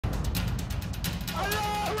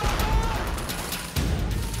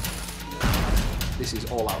This is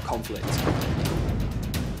all-out conflict.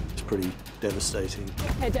 It's pretty devastating.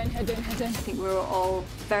 Head down, head down, head down. I think we were all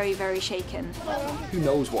very, very shaken. Who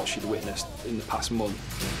knows what she'd witnessed in the past month?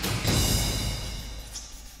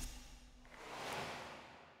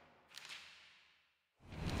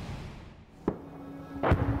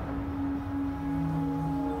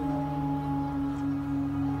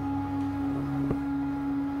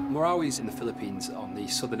 Marawi is in the Philippines on the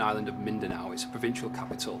southern island of Mindanao. It's a provincial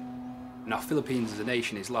capital. Now, Philippines as a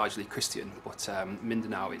nation is largely Christian, but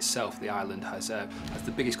Mindanao itself, the island, has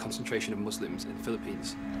the biggest concentration of Muslims in the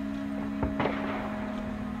Philippines.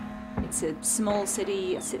 It's a small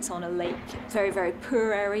city, it sits on a lake, very, very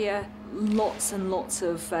poor area, lots and lots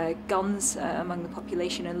of guns among the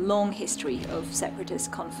population, and long history of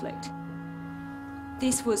separatist conflict.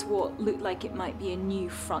 This was what looked like it might be a new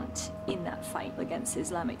front in that fight against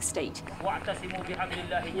Islamic State.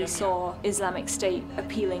 We saw Islamic State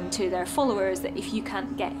appealing to their followers that if you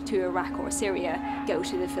can't get to Iraq or Syria, go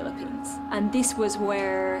to the Philippines. And this was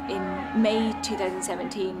where, in May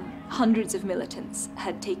 2017, hundreds of militants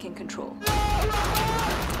had taken control.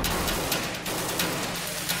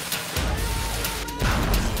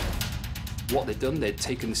 What they'd done, they'd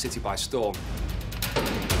taken the city by storm.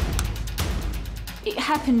 It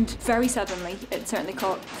happened very suddenly. It certainly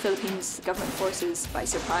caught Philippines government forces by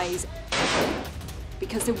surprise.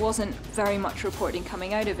 Because there wasn't very much reporting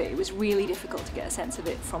coming out of it, it was really difficult to get a sense of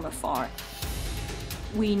it from afar.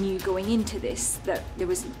 We knew going into this that there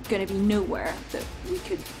was going to be nowhere that we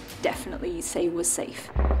could definitely say was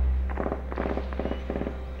safe.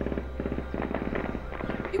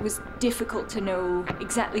 It was difficult to know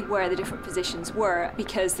exactly where the different positions were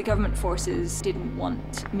because the government forces didn't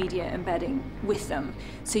want media embedding with them.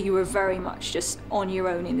 So you were very much just on your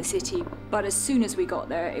own in the city. But as soon as we got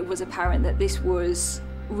there, it was apparent that this was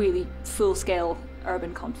really full-scale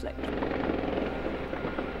urban conflict.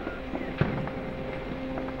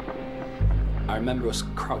 I remember us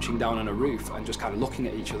crouching down on a roof and just kind of looking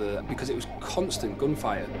at each other because it was constant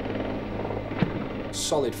gunfire.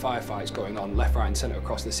 Solid firefights going on left, right and centre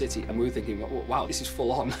across the city, and we were thinking, wow, this is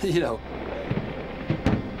full on, you know.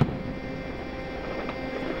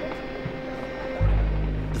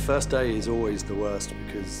 The first day is always the worst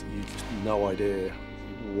because you've just no idea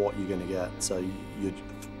what you're going to get, so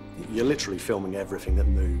you're literally filming everything that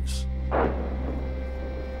moves. Are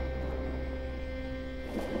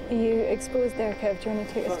you exposed there, Kev? Do you want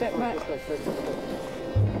to take a step back?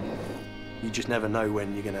 You just never know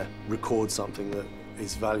when you're going to record something that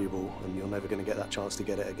is valuable and you're never going to get that chance to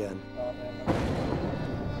get it again.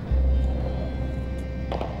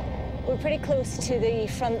 We're pretty close to the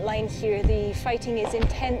front line here. The fighting is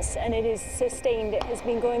intense and it is sustained. It has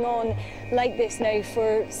been going on like this now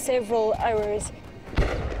for several hours.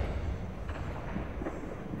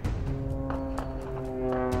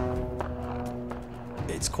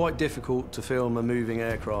 It's quite difficult to film a moving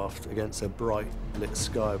aircraft against a bright lit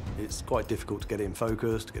sky. It's quite difficult to get it in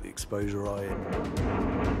focus, to get the exposure right.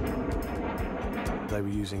 They were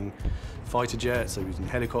using fighter jets, they were using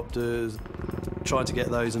helicopters. Tried to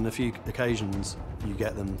get those, and a few occasions you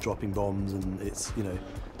get them dropping bombs, and it's, you know,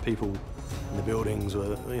 people in the buildings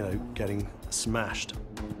were, you know, getting smashed.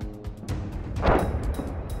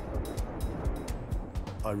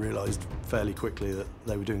 I realised fairly quickly that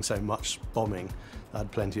they were doing so much bombing. I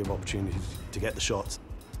had plenty of opportunities to get the shots.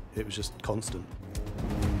 It was just constant.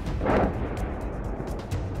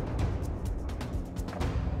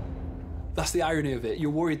 That's the irony of it.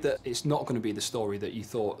 You're worried that it's not going to be the story that you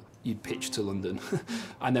thought you'd pitched to London.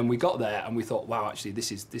 And then we got there and we thought, wow, actually,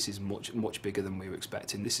 this is much bigger than we were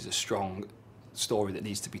expecting. This is a strong story that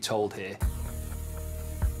needs to be told here.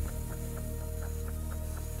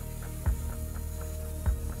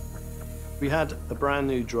 We had a brand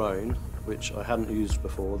new drone, which I hadn't used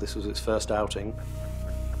before. This was its first outing.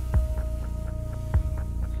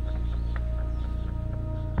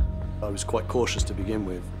 I was quite cautious to begin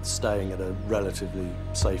with, staying at a relatively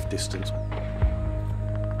safe distance.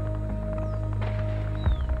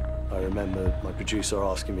 I remember my producer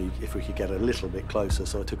asking me if we could get a little bit closer,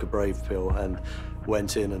 so I took a brave pill and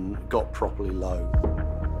went in and got properly low.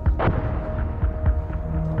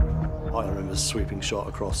 I remember a sweeping shot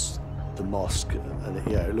across the mosque, and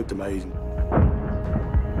it looked amazing.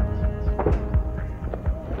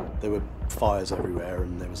 There were fires everywhere,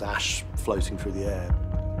 and there was ash floating through the air.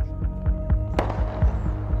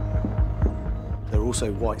 There were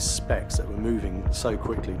also white specks that were moving so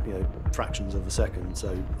quickly, you know, fractions of a second,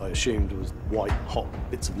 so I assumed it was white, hot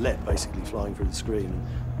bits of lead basically flying through the screen,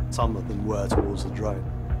 and some of them were towards the drone.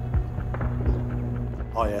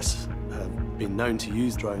 IS have been known to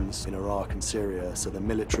use drones in Iraq and Syria, so the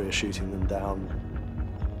military are shooting them down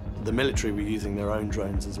The military were using their own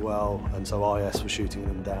drones as well, and so IS were shooting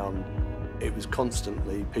them down. It was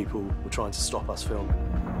constantly, people were trying to stop us filming.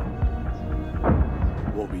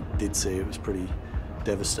 What we did see, it was pretty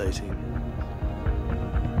devastating.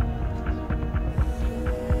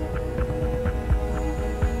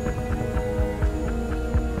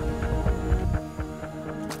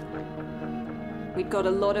 We'd got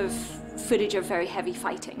a lot of footage of very heavy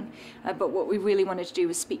fighting, but what we really wanted to do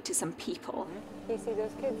was speak to some people. You see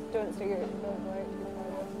those kids? Don't stick your nose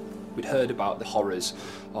out. We'd heard about the horrors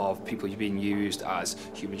of people being used as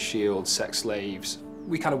human shields, sex slaves.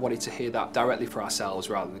 We kind of wanted to hear that directly for ourselves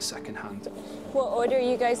rather than secondhand. What order are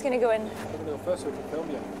you guys going to go in? We're going to go first so we can film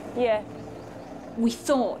you. Yeah. We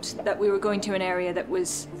thought that we were going to an area that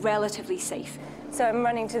was relatively safe. So I'm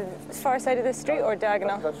running to the far side of the street or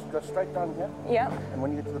diagonal? Go straight down here. Yeah. And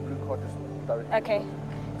when you get to the blue car, just directly. Okay.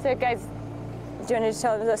 So guys, do you want to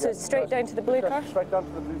tell them so straight down to the blue car? Straight down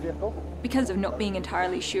to the blue vehicle. Because of not being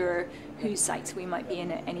entirely sure whose sites we might be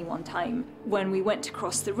in at any one time, when we went to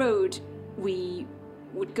cross the road, we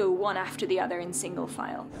would go one after the other in single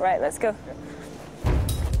file. Right, let's go.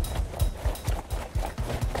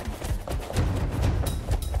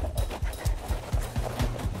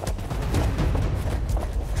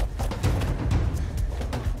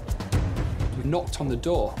 We knocked on the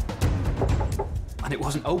door and it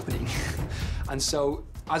wasn't opening. And so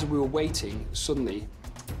as we were waiting, suddenly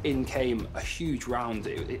in came a huge round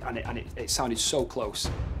and it sounded so close.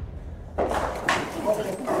 We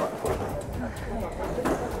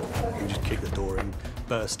just kicked the door in,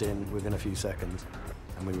 burst in within a few seconds,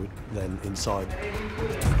 and we were then inside.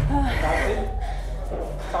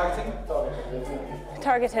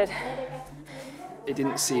 Targeted. It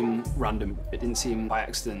didn't seem random, it didn't seem by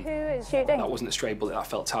accident. Who is shooting? That wasn't a stray bullet, that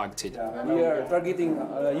felt targeted. We are targeting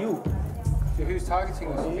you. So who's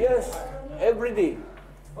targeting us? Yes, every day.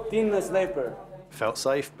 Team sniper. Felt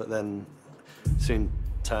safe, but then soon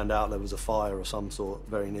turned out there was a fire of some sort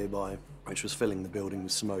very nearby, which was filling the building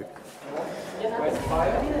with smoke.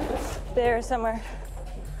 There somewhere.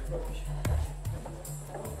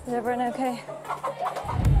 Is everyone okay?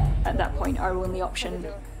 At that point, our only option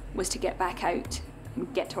was to get back out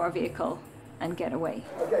and get to our vehicle and get away.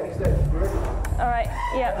 All right,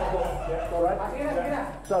 yeah.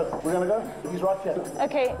 So, we're going to go? He's right here.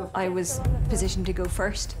 Okay, I was positioned to go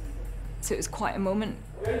first, so it was quite a moment.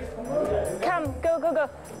 come, go, go, go.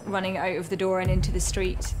 Running out of the door and into the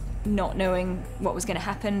street, not knowing what was going to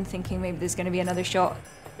happen, thinking maybe there's going to be another shot.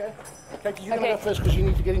 Okay, you're going to go first because you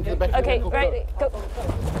need to get into the back of the Okay, vehicle. right, go.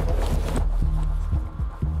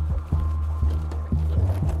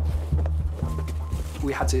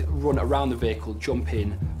 We had to run around the vehicle, jump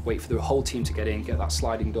in, wait for the whole team to get in, get that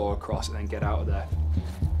sliding door across, and then get out of there.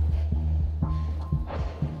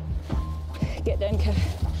 Get down, Kev.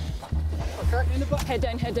 Okay. Head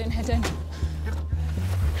down, head down, head down.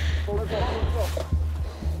 Go, go, go.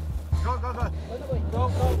 Go, go, go. Go,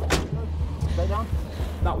 go. Stay down.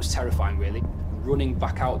 That was terrifying, really. Running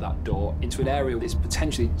back out that door into an area that's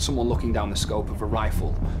potentially someone looking down the scope of a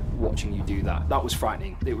rifle, watching you do that. That was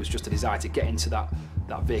frightening. It was just a desire to get into that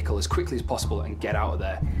vehicle as quickly as possible and get out of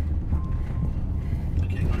there.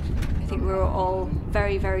 I think we were all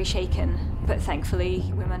very, very shaken, but thankfully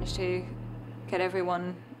we managed to get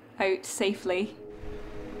everyone out safely.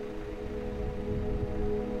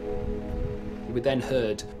 We then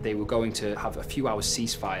heard they were going to have a few hours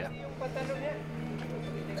ceasefire.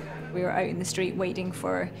 We were out in the street waiting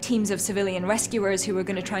for teams of civilian rescuers who were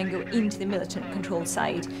going to try and go into the militant-controlled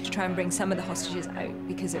side to try and bring some of the hostages out,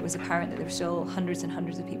 because it was apparent that there were still hundreds and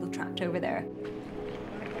hundreds of people trapped over there.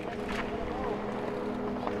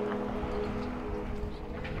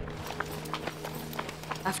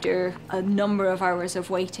 After a number of hours of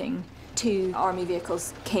waiting, 2 army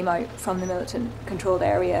vehicles came out from the militant-controlled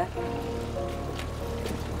area.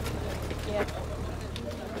 Yeah.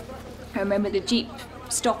 I remember the Jeep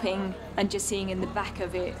stopping and just seeing in the back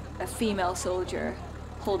of it a female soldier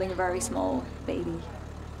holding a very small baby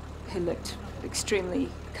who looked extremely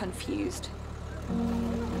confused.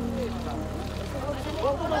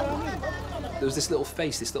 There was this little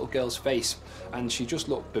face, this little girl's face, and she just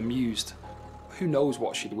looked bemused. Who knows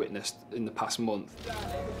what she'd witnessed in the past month?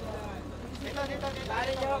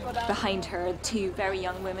 Behind her, 2 very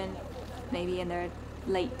young women, maybe in their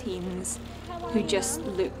late teens, who just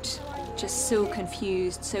looked just so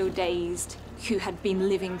confused, so dazed, who had been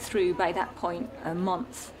living through, by that point, a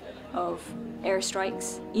month of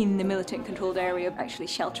airstrikes in the militant-controlled area, actually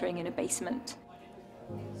sheltering in a basement.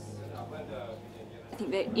 I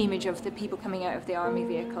think the image of the people coming out of the army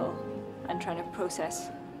vehicle and trying to process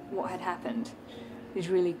what had happened is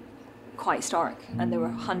really quite stark, and there were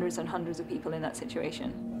hundreds and hundreds of people in that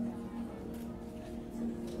situation.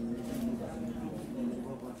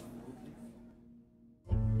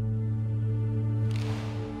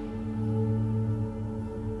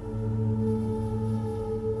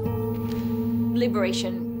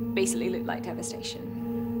 Liberation basically looked like devastation.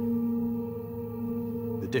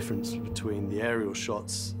 The difference between the aerial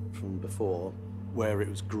shots from before, where it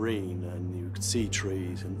was green and you could see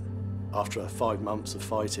trees, and after 5 months of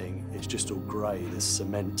fighting, it's just all grey. There's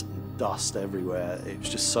cement and dust everywhere. It was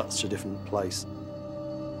just such a different place.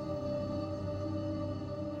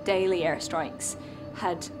 Daily airstrikes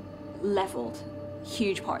had levelled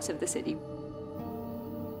huge parts of the city.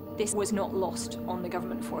 This was not lost on the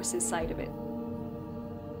government forces side of it.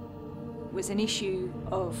 It was an issue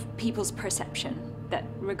of people's perception that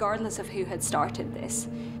regardless of who had started this,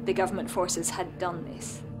 the government forces had done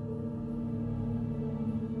this.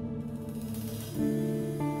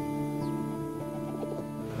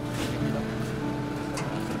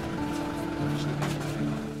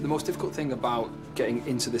 The most difficult thing about getting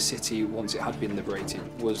into the city once it had been liberated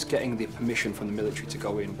was getting the permission from the military to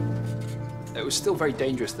go in. It was still very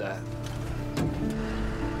dangerous there.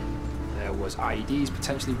 There was IEDs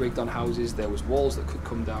potentially rigged on houses, there was walls that could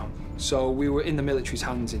come down. So we were in the military's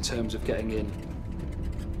hands in terms of getting in.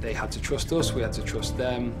 They had to trust us, we had to trust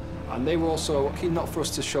them, and they were also keen not for us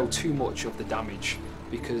to show too much of the damage,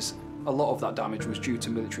 because a lot of that damage was due to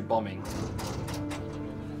military bombing.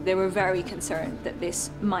 They were very concerned that this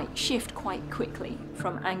might shift quite quickly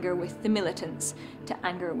from anger with the militants to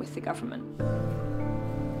anger with the government.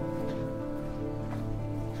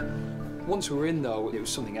 Once we were in, though, it was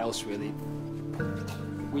something else, really.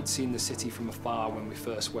 We'd seen the city from afar when we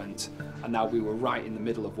first went, and now we were right in the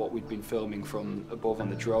middle of what we'd been filming from above on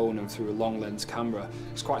the drone and through a long-lens camera.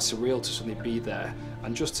 It's quite surreal to suddenly be there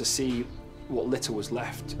and just to see what little was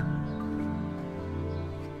left.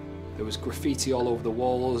 There was graffiti all over the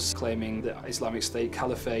walls claiming the Islamic State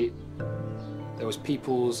caliphate. There was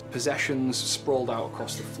people's possessions sprawled out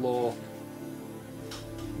across the floor.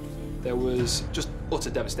 There was just utter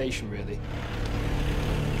devastation, really.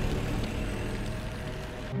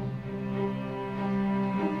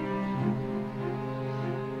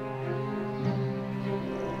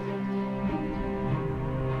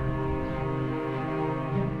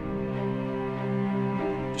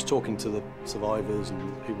 Just talking to the survivors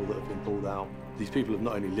and people that have been pulled out, these people have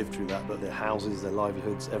not only lived through that, but their houses, their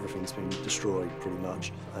livelihoods, everything's been destroyed pretty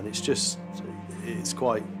much. And it's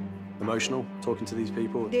quite emotional talking to these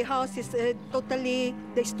people. The house is totally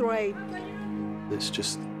destroyed. It's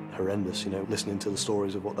just horrendous, you know, listening to the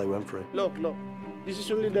stories of what they went through. Look, look. This is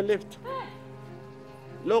only the lift.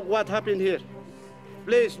 Look what happened here.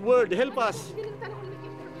 Please, world, help us.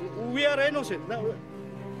 We are innocent. Now.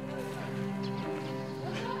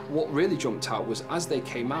 What really jumped out was as they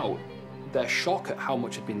came out, their shock at how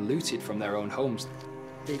much had been looted from their own homes.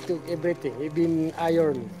 They took everything, even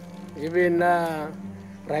iron, even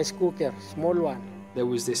rice cooker, small one. There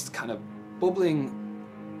was this kind of bubbling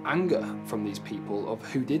anger from these people of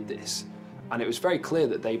who did this, and it was very clear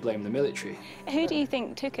that they blamed the military. Who do you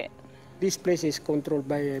think took it? This place is controlled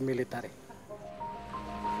by military.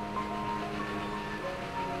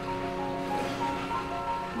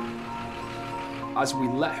 As we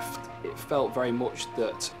left, it felt very much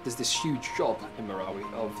that there's this huge job in Marawi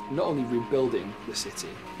of not only rebuilding the city,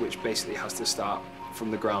 which basically has to start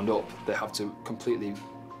from the ground up, they have to completely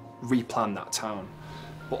replan that town,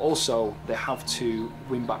 but also they have to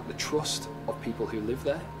win back the trust of people who live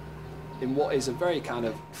there in what is a very kind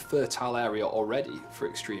of fertile area already for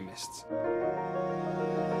extremists.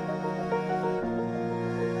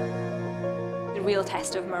 The real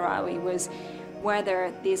test of Marawi was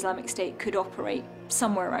whether the Islamic State could operate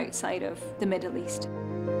somewhere outside of the Middle East.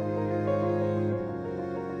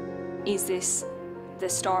 Is this the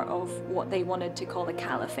start of what they wanted to call a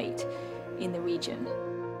caliphate in the region?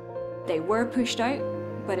 They were pushed out,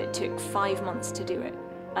 but it took 5 months to do it.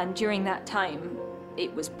 And during that time,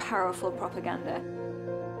 it was powerful propaganda.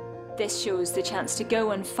 This shows the chance to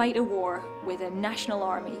go and fight a war with a national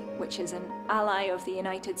army, which is an ally of the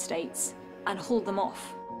United States, and hold them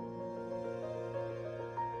off.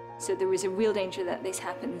 So there was a real danger that this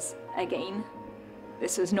happens again.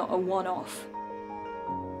 This was not a one-off.